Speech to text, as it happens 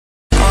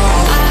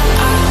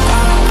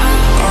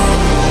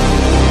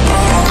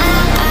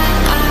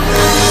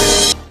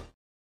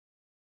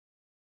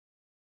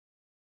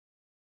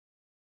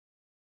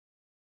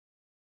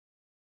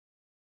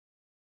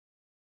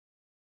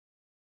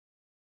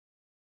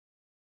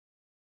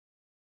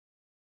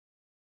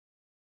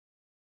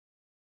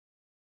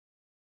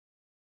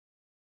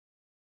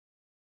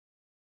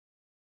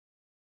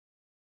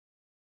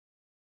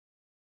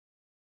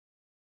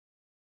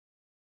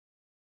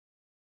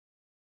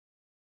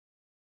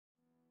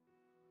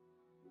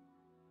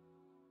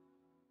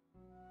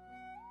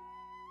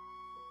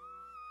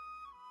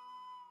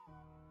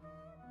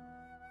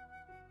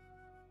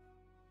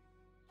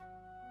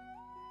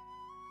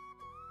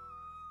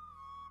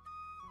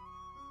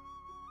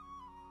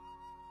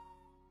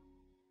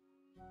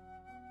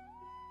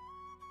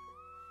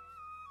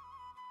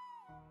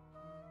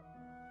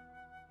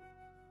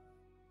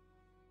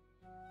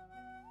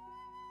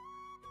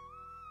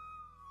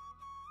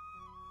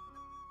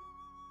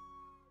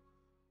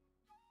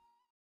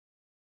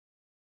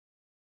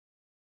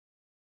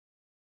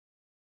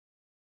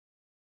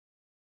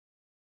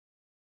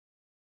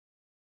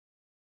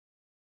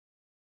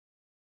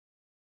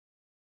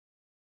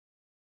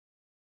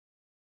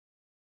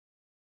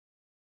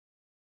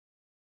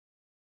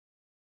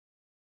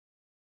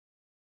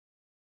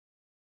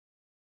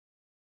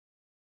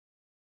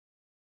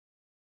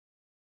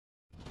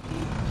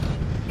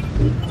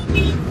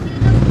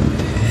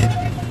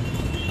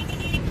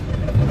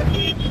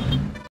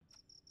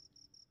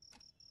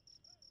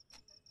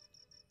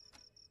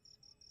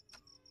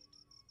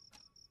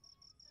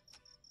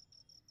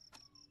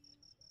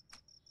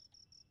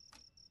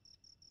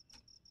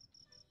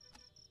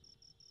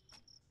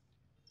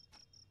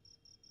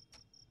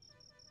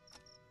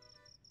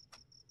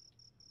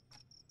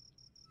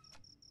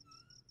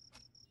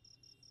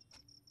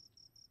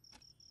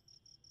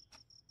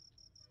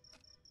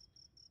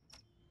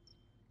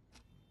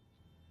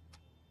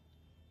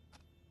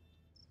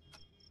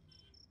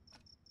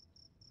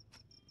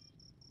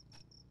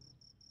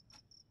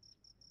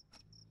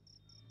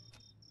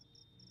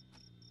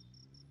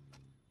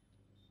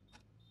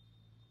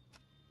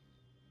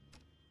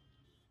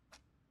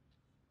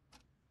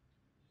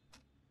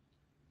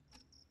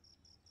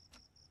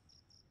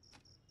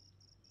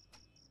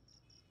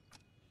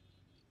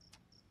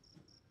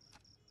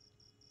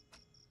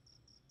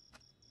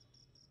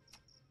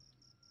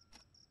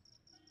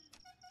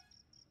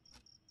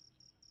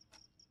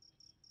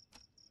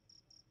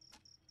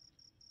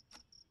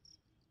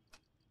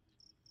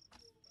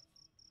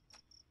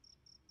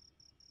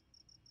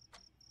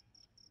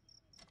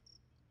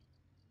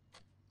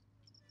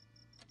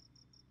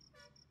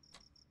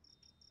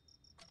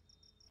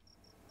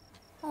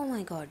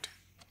my god.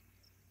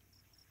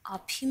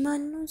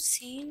 Abhimanyu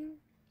Sen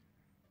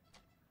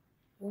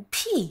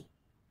Obhi?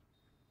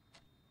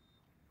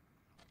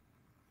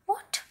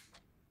 What?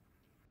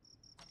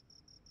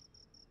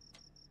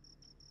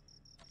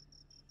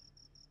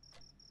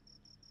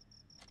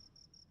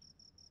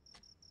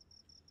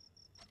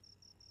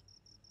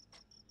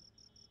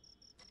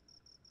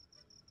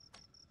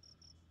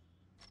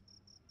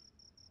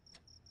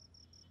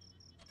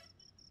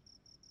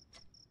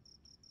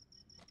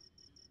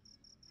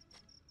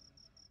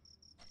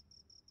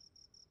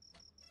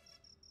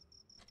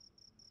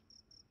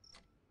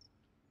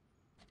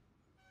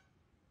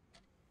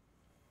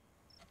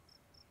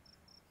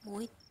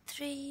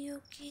 Maitreyi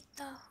কি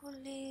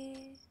তাহলে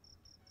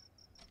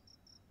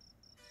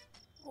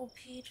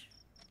অভির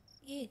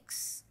x?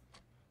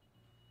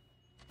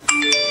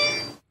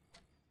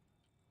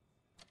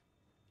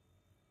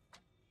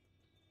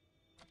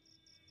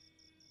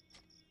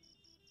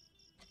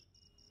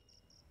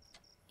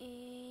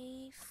 এই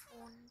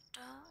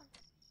ফোনটা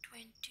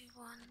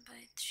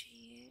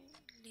 21/3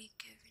 লেক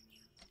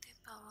অ্যাভিনিউতে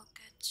পাওয়া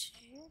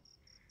গেছে,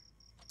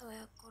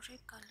 দয়া করে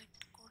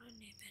কালেক্ট করে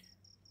নেবেন।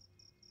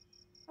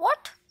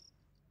 What?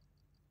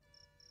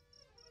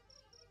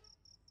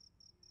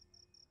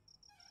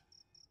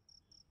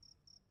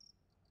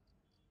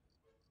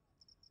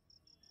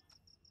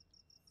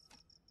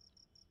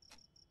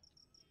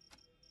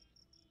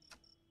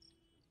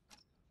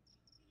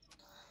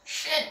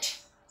 Shit,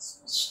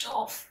 switched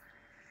off.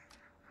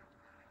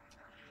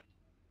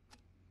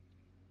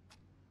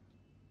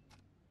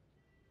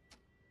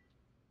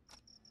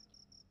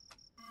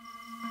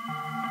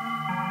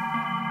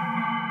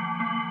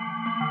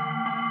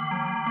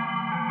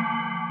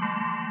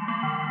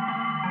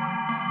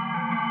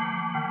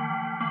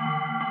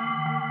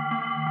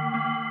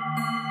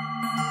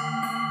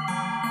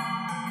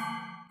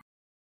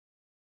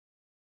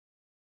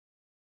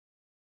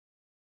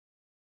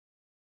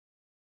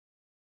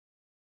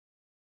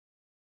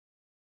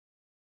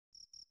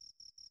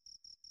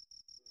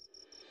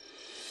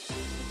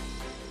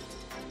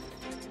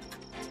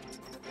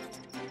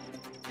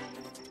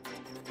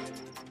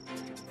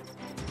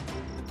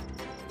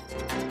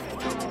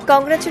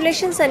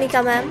 Congratulations,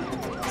 Anika ma'am.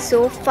 So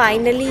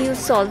finally you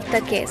solved the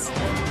case.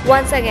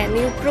 Once again,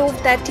 you proved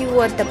that you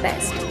were the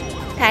best.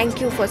 Thank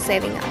you for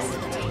saving us.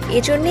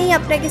 এজন্যই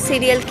আপনাকে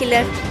সিরিয়াল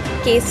কিলার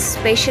কেস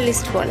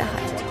স্পেশালিস্ট বলা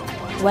হয়।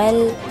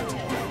 Well,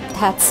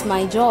 that's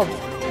my job.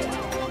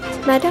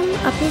 Madam,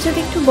 আপনি যদি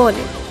একটু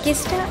বলেন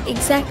কেসটা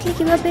exactly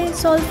কিভাবে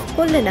সলভ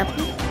করলেন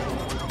আপনি?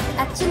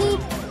 অ্যাকচুয়ালি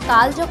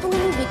কাল যখন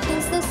আমি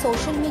ভিকটিমসদের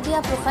সোশ্যাল মিডিয়া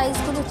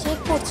প্রোফাইলসগুলো চেক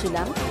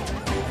করছিলাম,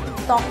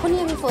 তখনই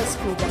আমি ফার্স্ট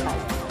ক্লুটা পাই।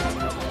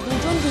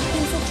 দুজন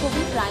ভিকটিমসের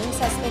ছবি ক্রাইম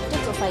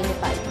সাসপেক্টের প্রোফাইলে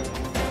পাই,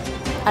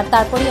 আর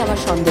তারপরেই আমার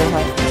সন্দেহ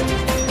হয়।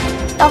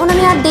 তখন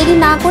আমি আর দেরি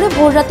না করে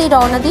ভোর রাতেই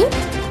রওনা দিই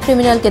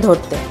ক্রিমিনালকে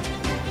ধরতে।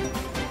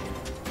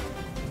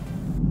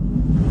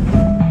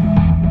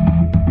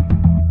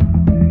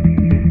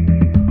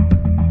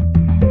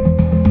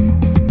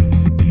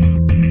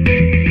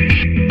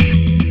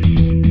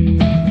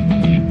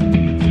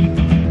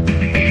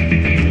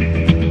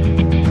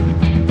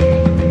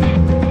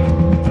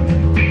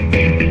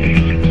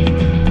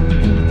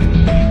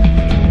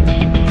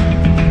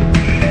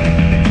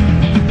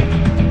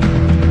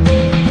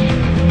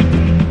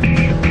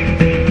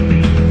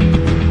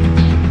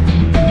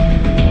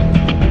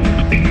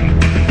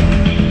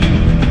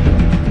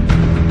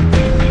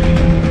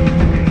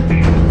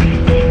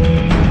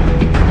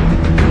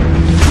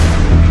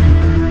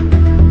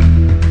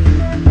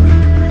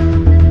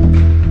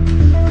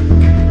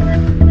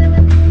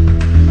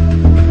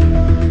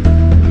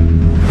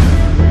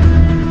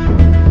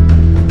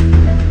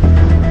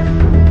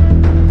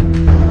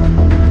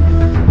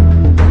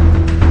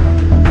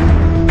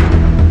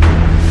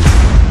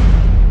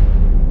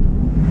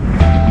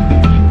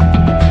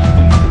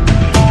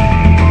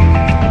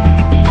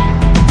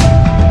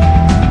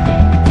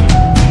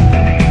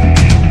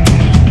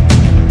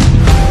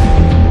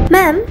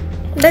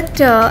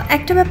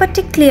 একটা ব্যাপার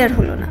ঠিক ক্লিয়ার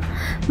হলো না,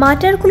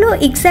 মার্ডারগুলো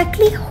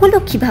এক্স্যাক্টলি হলো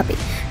কিভাবে?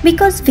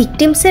 বিকজ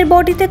ভিকটিমসের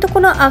বডিতে তো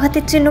কোনো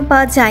আঘাতের চিহ্ন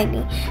পাওয়া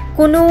যায়নি,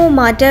 কোনো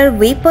মার্ডার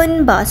ওয়েপন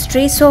বা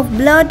ট্রেস অফ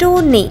ব্লাডও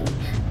নেই।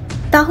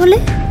 তাহলে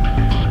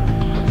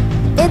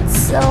It's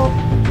a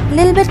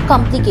little bit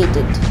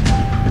complicated.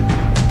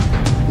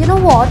 You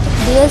know what?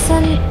 There's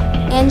an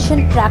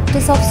ancient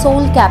practice of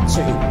soul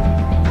capturing.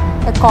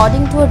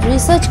 According to a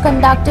research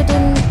conducted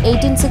in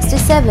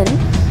 1867,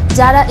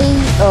 যারা এই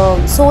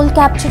সোল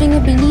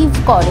ক্যাপচারিংয়ে বিলিভ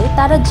করে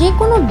তারা যে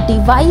কোনো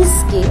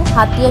ডিভাইসকে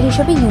হাতিয়ার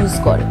হিসেবে ইউজ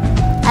করে,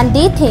 and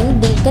they think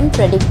they can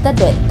predict the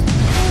death.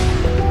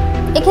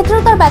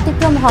 এক্ষেত্রেও তার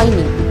ব্যতিক্রম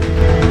হয়নি।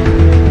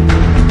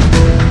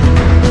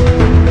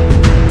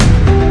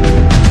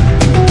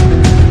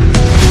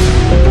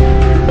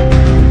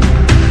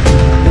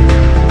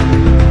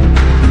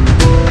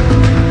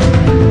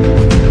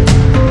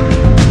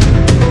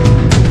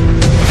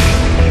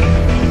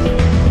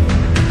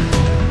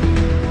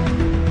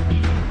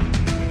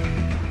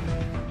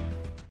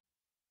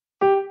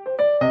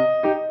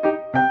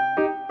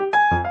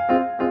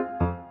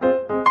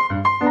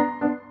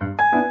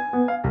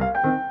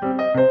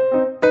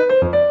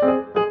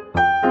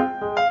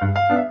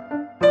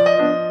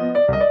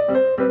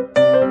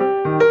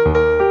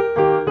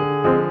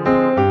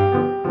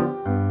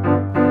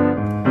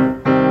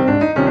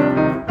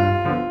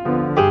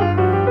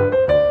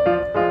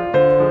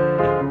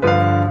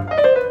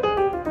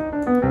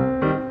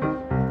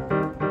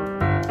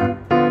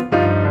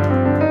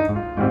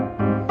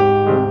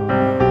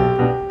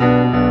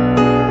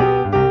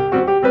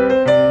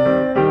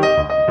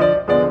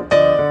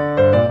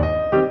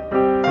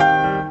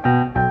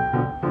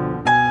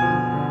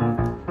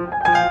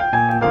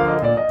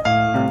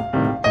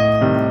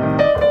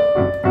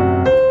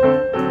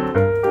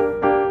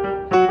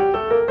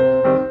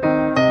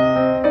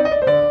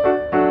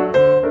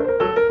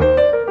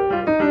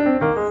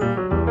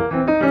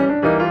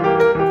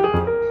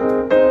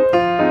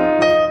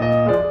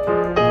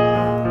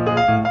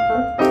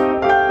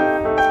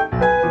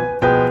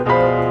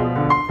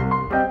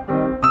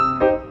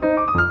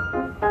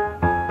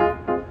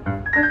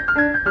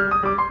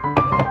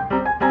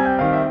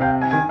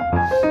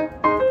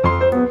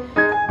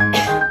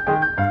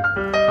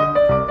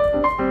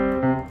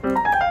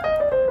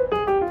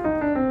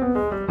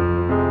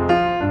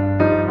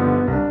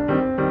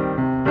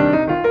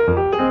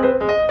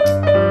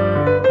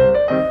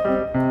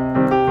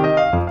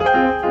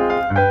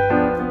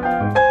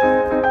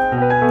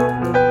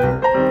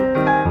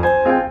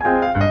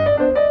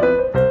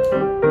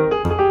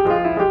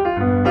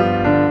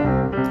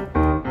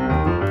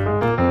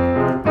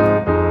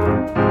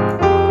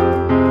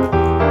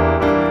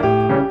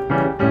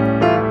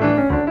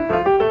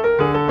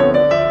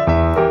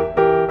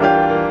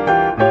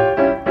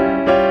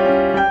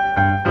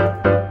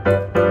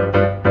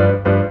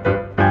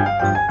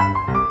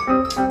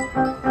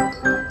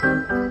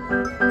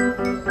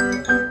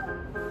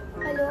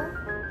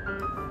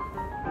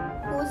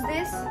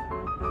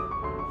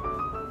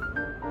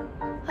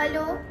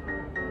 হ্যালো,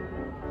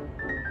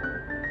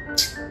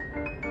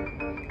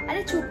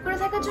 আরে চুপ করে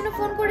থাকার জন্য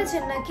ফোন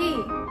করেছেন নাকি?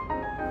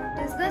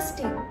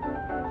 ডিসগাস্টিং।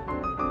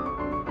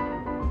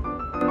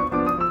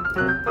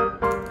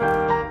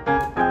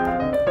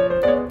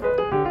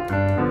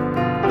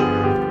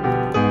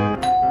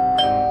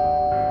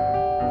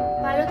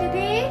 ভালো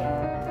দিদি,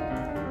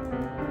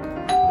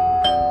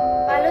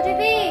 ভালো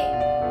দিদি,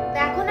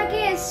 দেখো না কে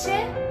এসছে,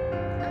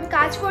 আমি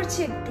কাজ করছি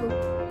একটু।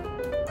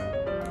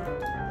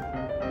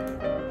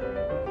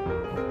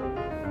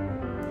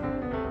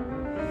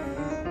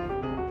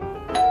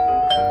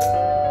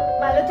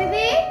 ভালো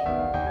দিদি,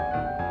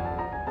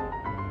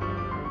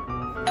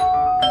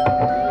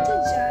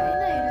 যায়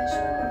না এরা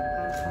সব।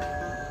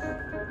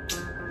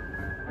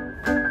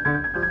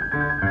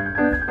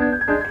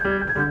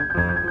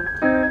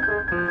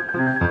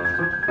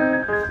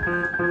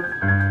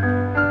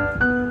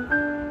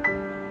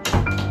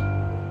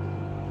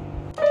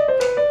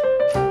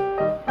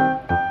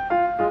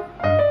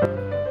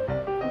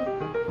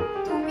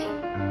 তুমি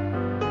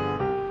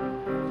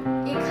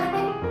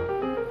এখানে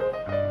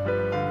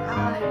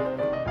আর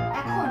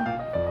এখন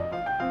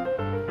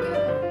কি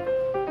ব্যাপার?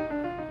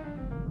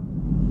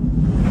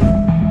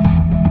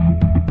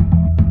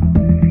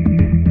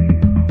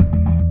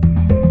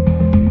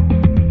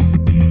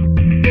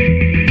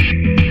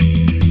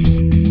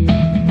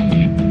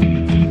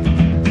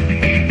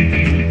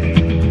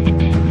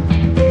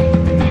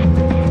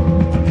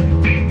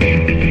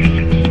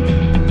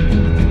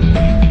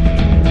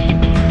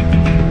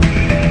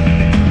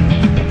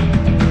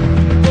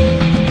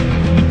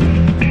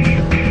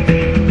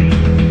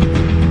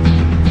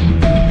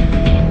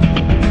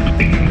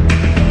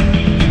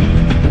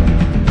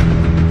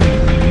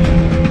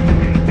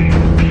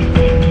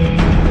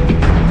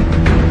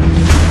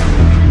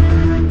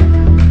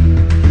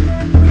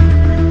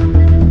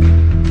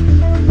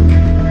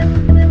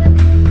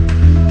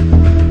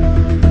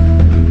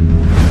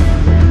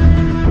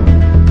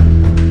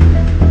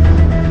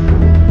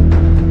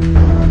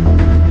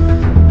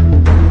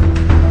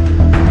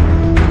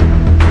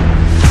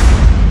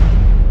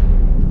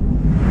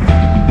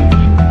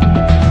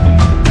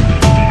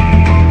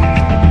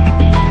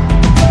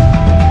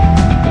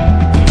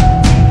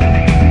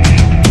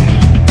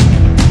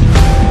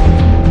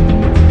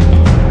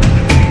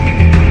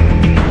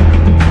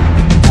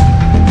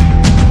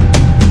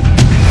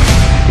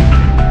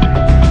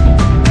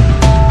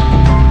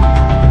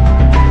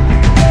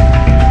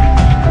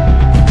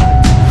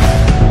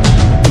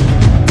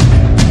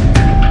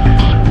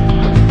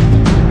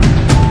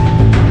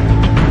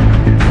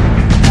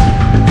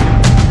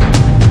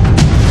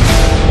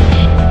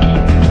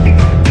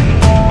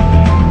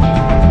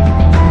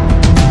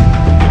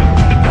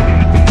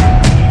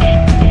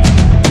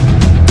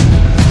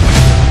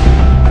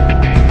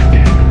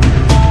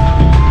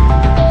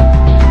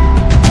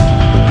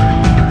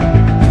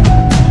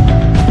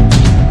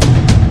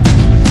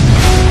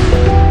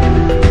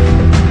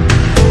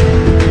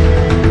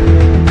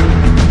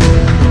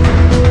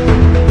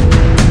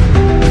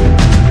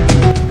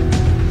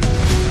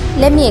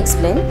 Let me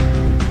explain.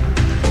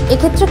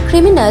 এক্ষেত্রে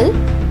ক্রিমিনাল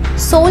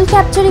সোল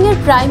ক্যাপচারিং এর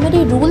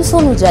প্রাইমারি রুলস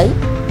অনুযায়ী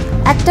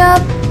একটা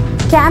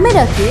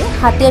ক্যামেরাকে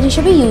হাতিয়ার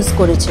হিসেবে ইউজ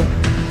করেছে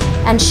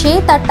অ্যান্ড সে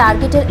তার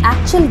টার্গেটের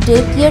অ্যাকচুয়াল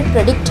ডেথ ইয়ার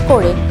প্রেডিক্ট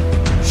করে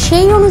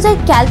সেই অনুযায়ী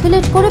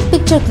ক্যালকুলেট করে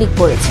পিকচার ক্লিক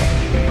করেছে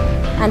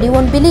and you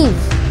won't believe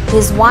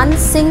his one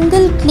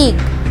single click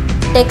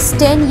text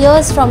 10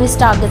 years from his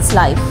target's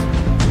life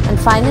and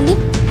finally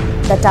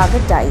the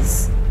target dies.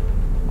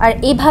 আর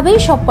এভাবেই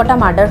সবকটা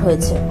মার্ডার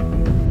হয়েছে।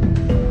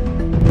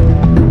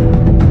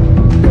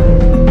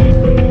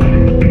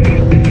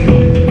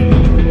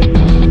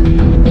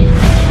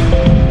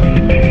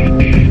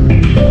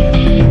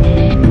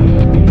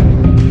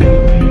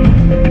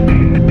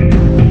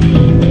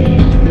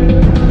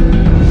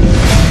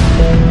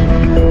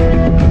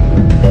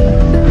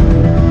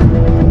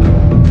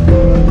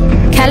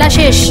 খেলা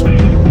শেষ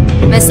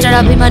মিস্টার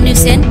অভিমন্যু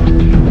সেন।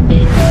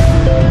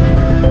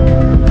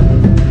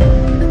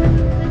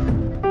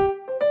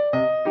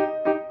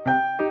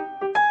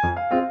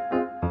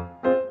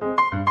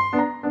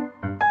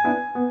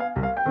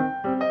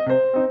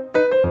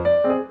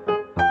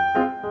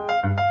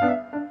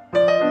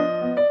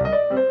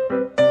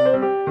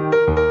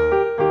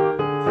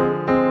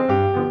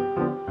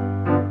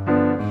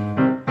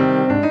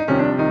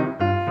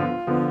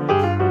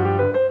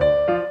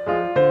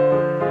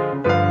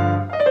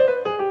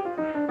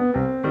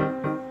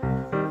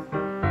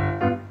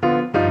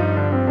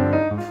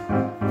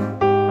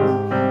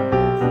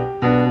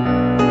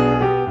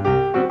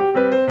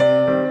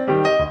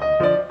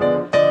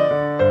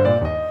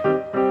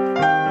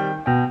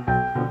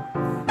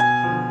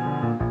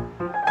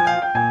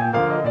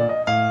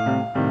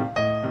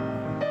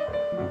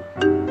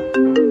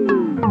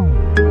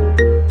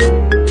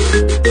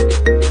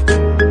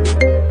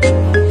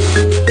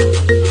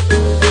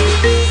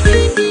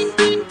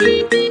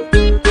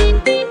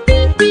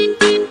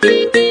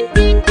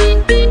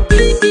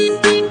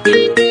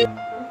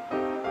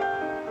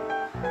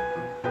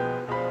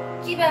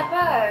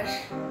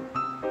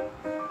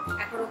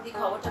 কি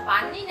খবরটা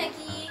পাননি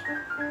নাকি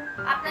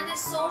আপনাদের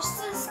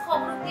সোর্সেস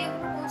খবর দিয়ে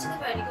পৌঁছতে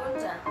পারেনি কোন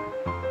জানো?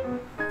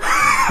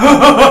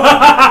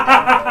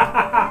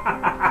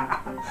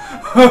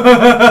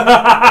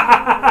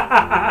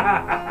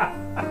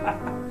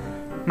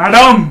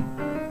 ম্যাডাম,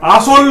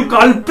 আসল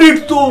কালপ্রিট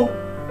তো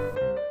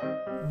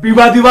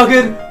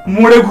বিবাদীবাগের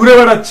মোড়ে ঘুরে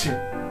বেড়াচ্ছে।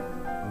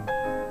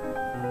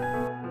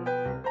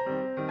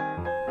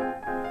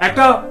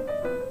 একটা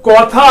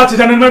কথা আছে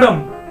জানেন ম্যাডাম,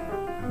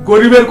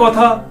 গরিবের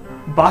কথা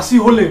বাসি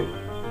হলে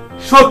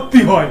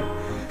সত্যি হয়।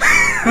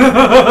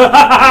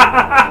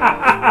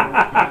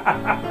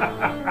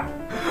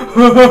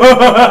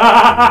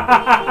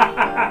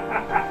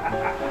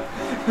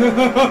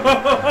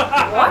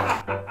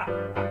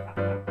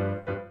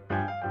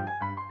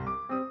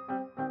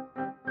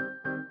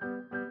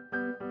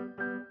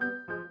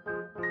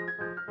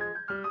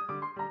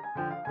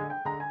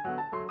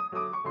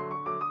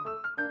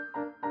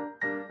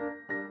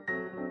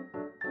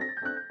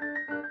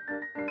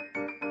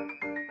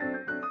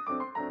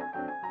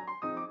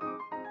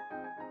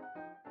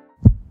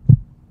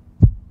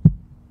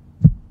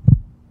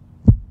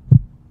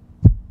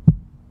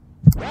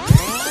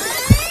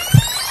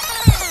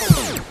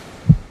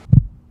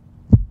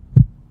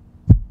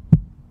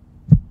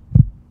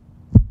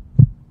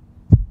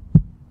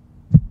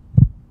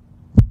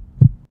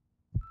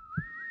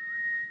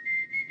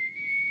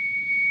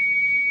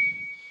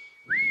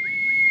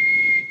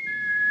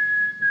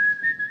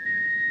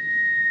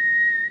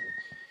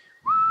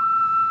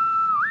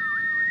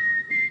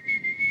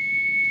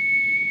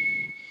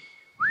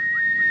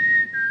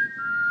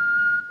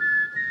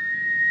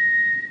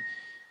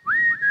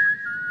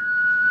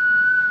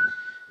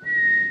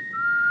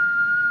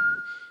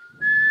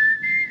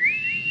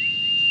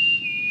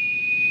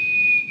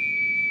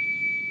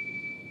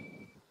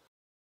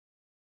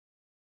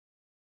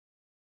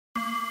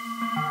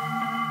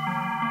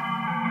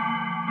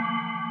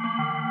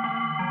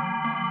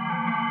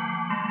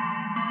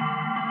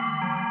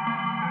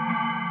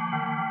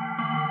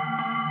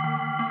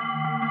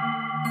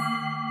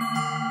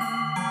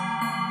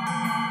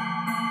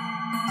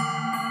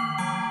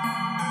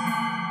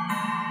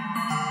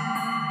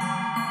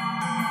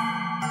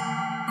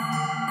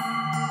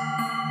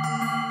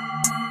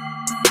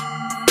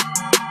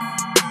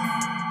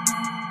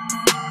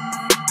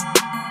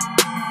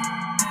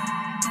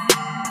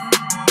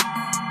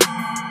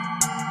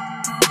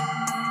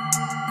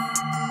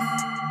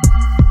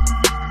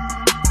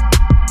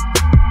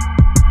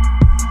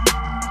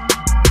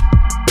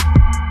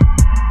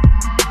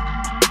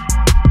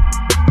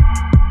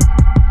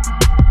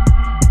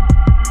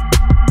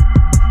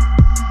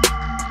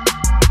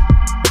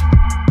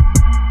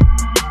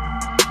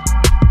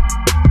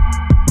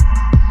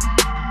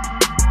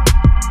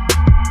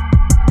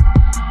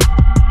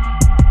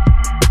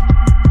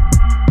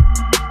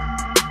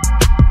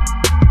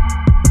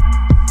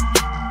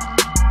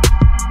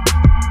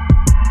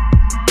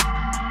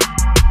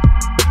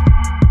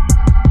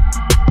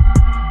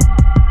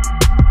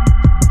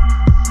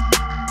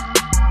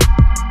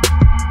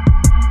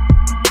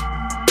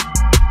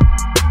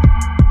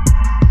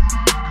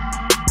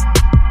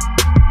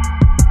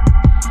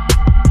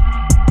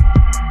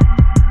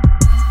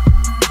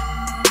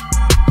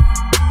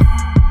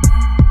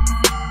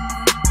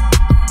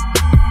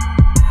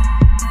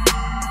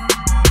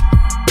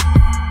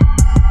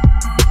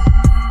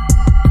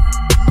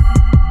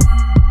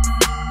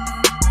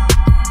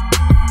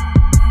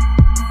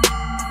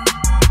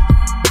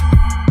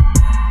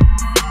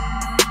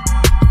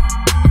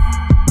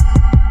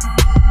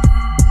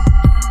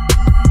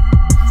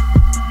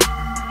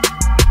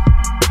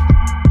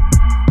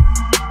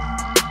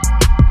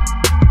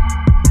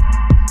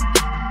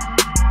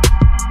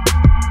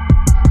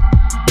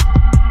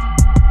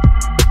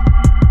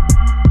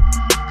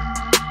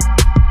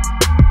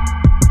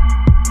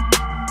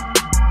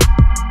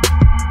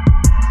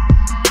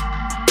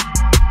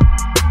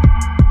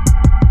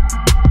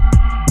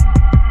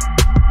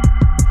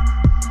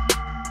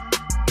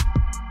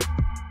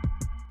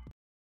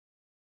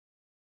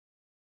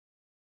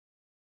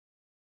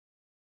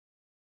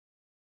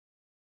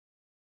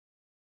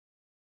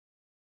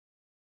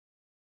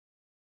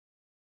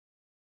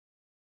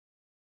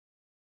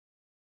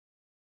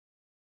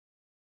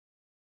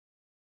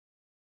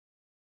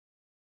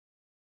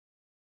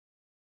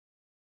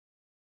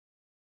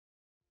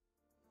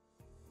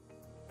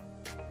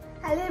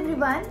 Hello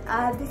everyone,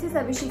 this is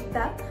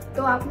Abhishikta।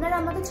 তো আপনারা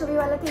আমাকে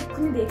ছবিওয়ালাকে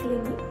এক্ষুনি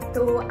দেখলেনই।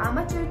 তো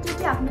আমার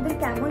চরিত্রটি আপনাদের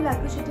কেমন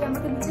লাগলো সেটি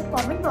আমাকে নিচে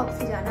কমেন্ট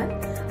বক্সে জানান।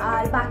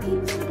 আর বাকি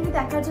এপিসোডগুলি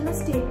দেখার জন্য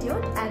stay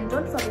tuned and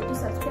don't forget to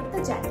subscribe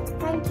the channel.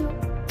 Thank you.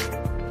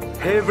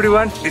 Hey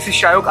everyone, this is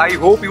Sayak. I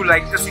hope you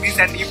like the series,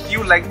 and if you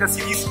like the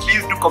series,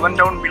 please do comment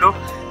down below.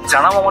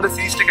 জানাও আমাদের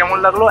সিরিজটা কেমন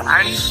লাগলো,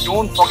 and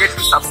don't forget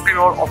to subscribe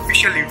our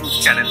official YouTube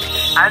channel.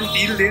 And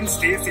till then,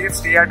 stay safe,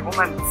 stay at home,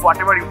 and do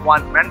whatever you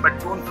want, man. But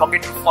don't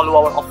forget to follow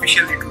our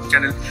official YouTube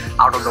channel,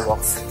 Out of the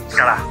Box.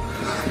 Ta-da.